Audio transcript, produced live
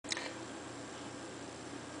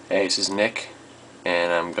Hey, this is Nick,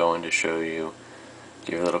 and I'm going to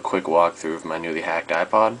give you a little quick walkthrough of my newly hacked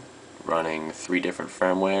iPod, running 3 different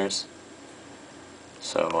firmwares.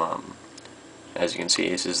 So, as you can see,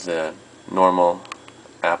 this is the normal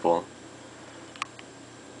Apple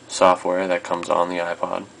software that comes on the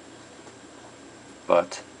iPod,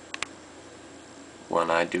 but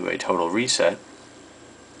when I do a total reset,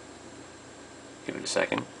 give it a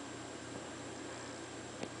second,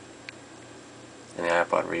 and the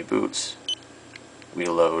iPod reboots, we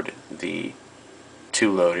load the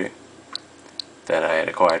 2 loader that I had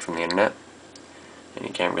acquired from the internet, and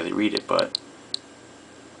you can't really read it, but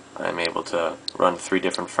I'm able to run 3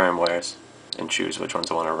 different firmwares and choose which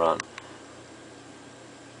ones I want to run.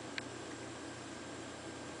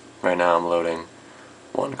 Right now I'm loading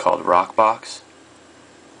one called Rockbox.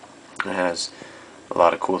 It has a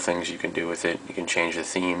lot of cool things you can do with it. You can change the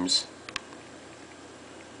themes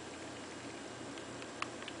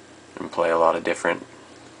and play a lot of different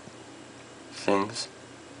things.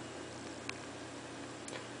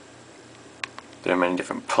 There are many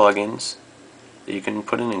different plugins that you can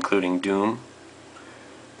put in, including Doom,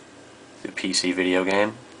 the PC video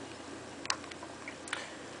game,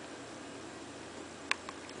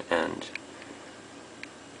 and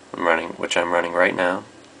I'm running right now.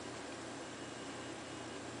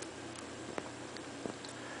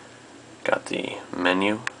 Got the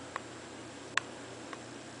menu,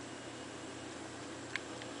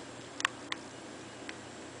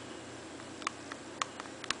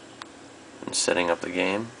 and setting up the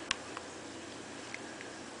game.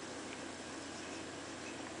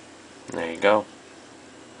 And there you go.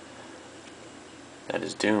 That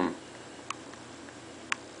is Doom.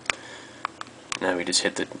 Now we just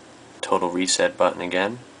hit the total reset button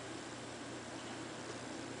again.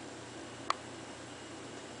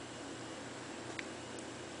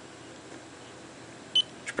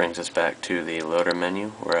 Which brings us back to the loader menu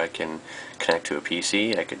where I can connect to a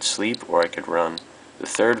PC, I could sleep, or I could run the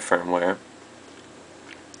 3rd firmware,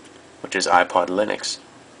 which is iPod Linux,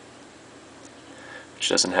 which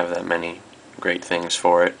doesn't have that many great things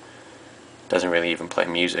for it. Doesn't really even play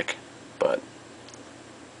music, but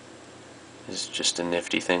it's just a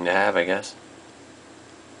nifty thing to have, I guess.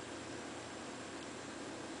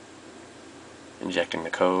 Injecting the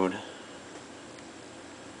code,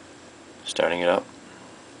 starting it up.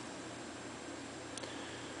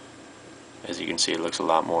 As you can see, it looks a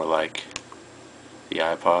lot more like the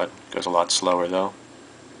iPod. It goes a lot slower though.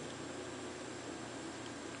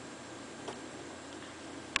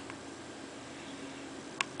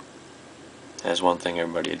 Has one thing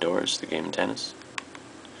everybody adores, the game of tennis.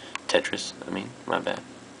 Tetris, my bad.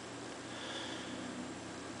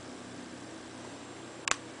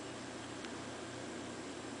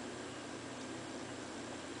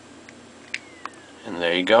 And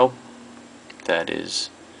there you go. That is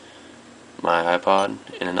my iPod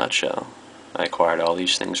in a nutshell. I acquired all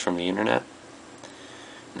these things from the internet,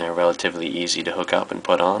 and they're relatively easy to hook up and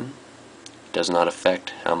put on. It does not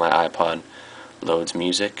affect how my iPod loads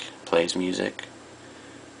music, plays music.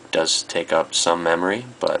 It does take up some memory,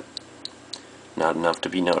 but not enough to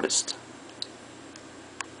be noticed.